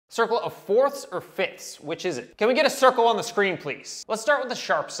Circle of fourths or fifths, which is it? Can we get a circle on the screen, please? Let's start with the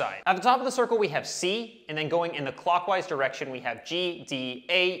sharp side. At the top of the circle, we have C, and then going in the clockwise direction, we have G, D,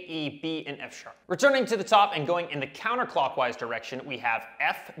 A, E, B, and F sharp. Returning to the top and going in the counterclockwise direction, we have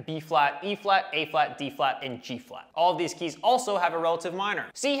F, B flat, E flat, A flat, D flat, and G flat. All of these keys also have a relative minor.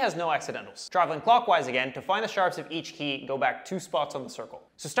 C has no accidentals. Traveling clockwise again, to find the sharps of each key, go back 2 spots on the circle.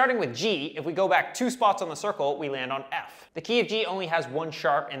 So starting with G, if we go back 2 spots on the circle, we land on F. The key of G only has 1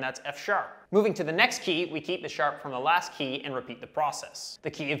 sharp, and that's F sharp. Moving to the next key, we keep the sharp from the last key and repeat the process.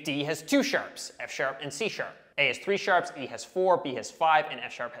 The key of D has 2 sharps, F sharp and C sharp. A has 3 sharps, E has 4, B has 5, and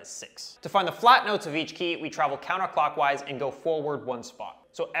F sharp has 6. To find the flat notes of each key, we travel counterclockwise and go forward 1 spot.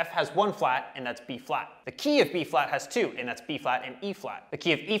 So F has 1 flat, and that's B flat. The key of B flat has 2, and that's B flat and E flat. The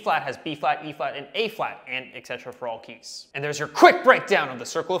key of E flat has B flat, E flat, and A flat, and etc. for all keys. And there's your quick breakdown of the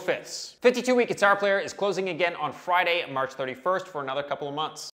circle of fifths. 52 Week Guitar Player is closing again on Friday, March 31st for another couple of months.